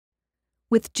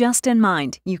With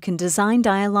Justinmind, you can design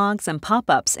dialogs and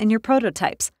pop-ups in your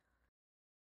prototypes.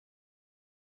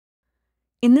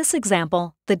 In this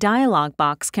example, the dialog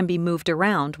box can be moved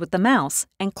around with the mouse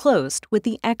and closed with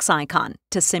the X icon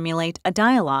to simulate a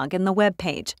dialog in the web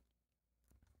page.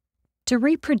 To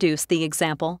reproduce the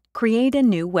example, create a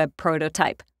new web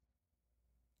prototype.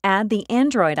 Add the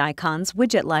Android icons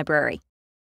widget library.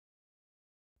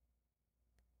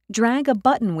 Drag a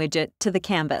button widget to the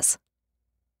canvas.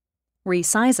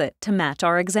 Resize it to match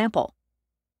our example.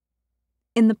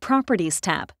 In the Properties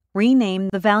tab, rename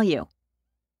the value.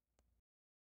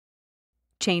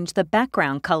 Change the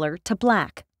background color to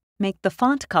black. Make the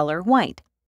font color white.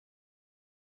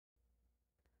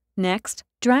 Next,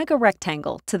 drag a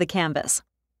rectangle to the canvas.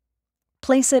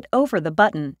 Place it over the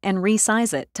button and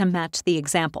resize it to match the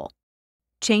example.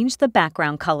 Change the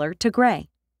background color to gray.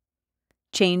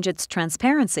 Change its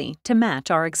transparency to match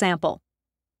our example.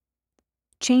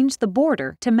 Change the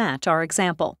border to match our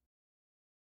example.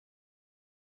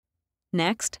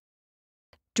 Next,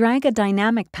 drag a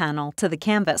dynamic panel to the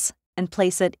canvas and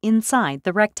place it inside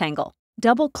the rectangle.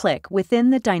 Double-click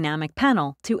within the dynamic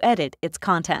panel to edit its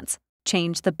contents.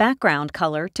 Change the background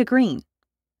color to green.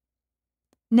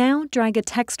 Now drag a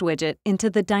text widget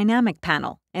into the dynamic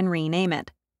panel and rename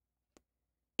it.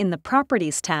 In the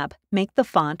Properties tab, make the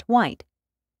font white.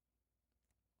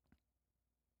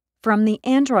 From the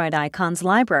Android icons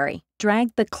library,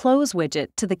 drag the Close widget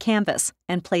to the canvas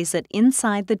and place it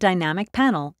inside the dynamic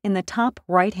panel in the top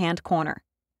right-hand corner.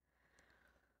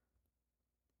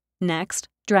 Next,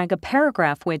 drag a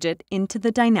Paragraph widget into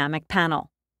the dynamic panel.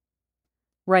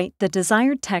 Write the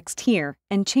desired text here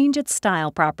and change its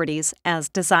style properties as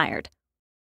desired.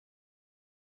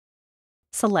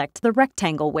 Select the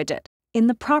Rectangle widget. In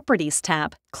the Properties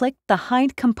tab, click the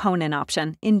Hide Component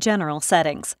option in General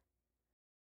Settings.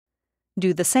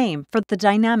 Do the same for the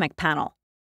dynamic panel.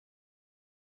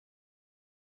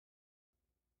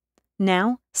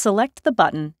 Now, select the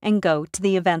button and go to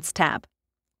the Events tab.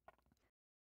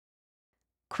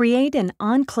 Create an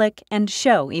On-Click and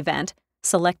Show event,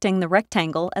 selecting the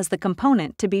rectangle as the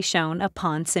component to be shown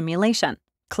upon simulation.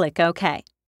 Click OK.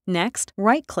 Next,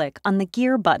 right-click on the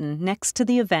gear button next to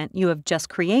the event you have just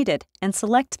created and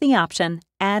select the option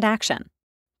Add Action.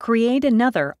 Create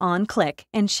another On-Click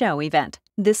and Show event.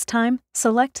 This time,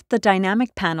 select the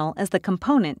dynamic panel as the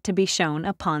component to be shown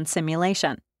upon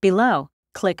simulation. Below,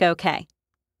 click OK.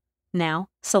 Now,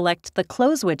 select the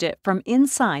Close widget from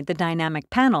inside the dynamic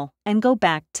panel and go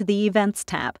back to the Events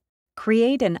tab.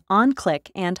 Create an On-Click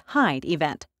and Hide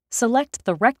event. Select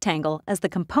the rectangle as the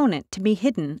component to be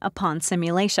hidden upon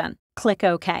simulation. Click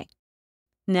OK.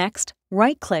 Next,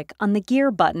 right-click on the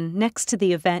gear button next to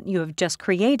the event you have just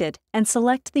created and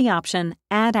select the option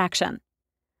Add Action.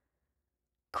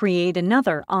 Create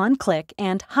another On-Click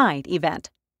and Hide event.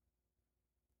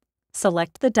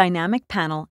 Select the dynamic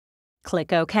panel.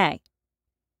 Click OK.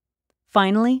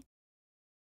 Finally,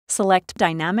 select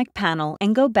Dynamic Panel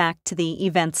and go back to the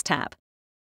Events tab.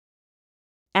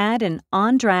 Add an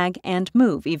On-Drag and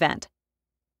Move event.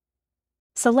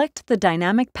 Select the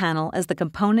dynamic panel as the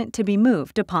component to be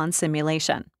moved upon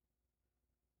simulation.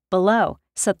 Below,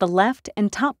 set the left and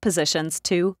top positions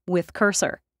to With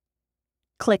Cursor.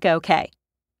 Click OK.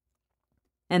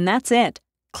 And that's it.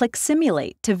 Click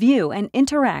Simulate to view and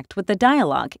interact with the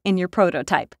dialog in your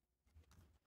prototype.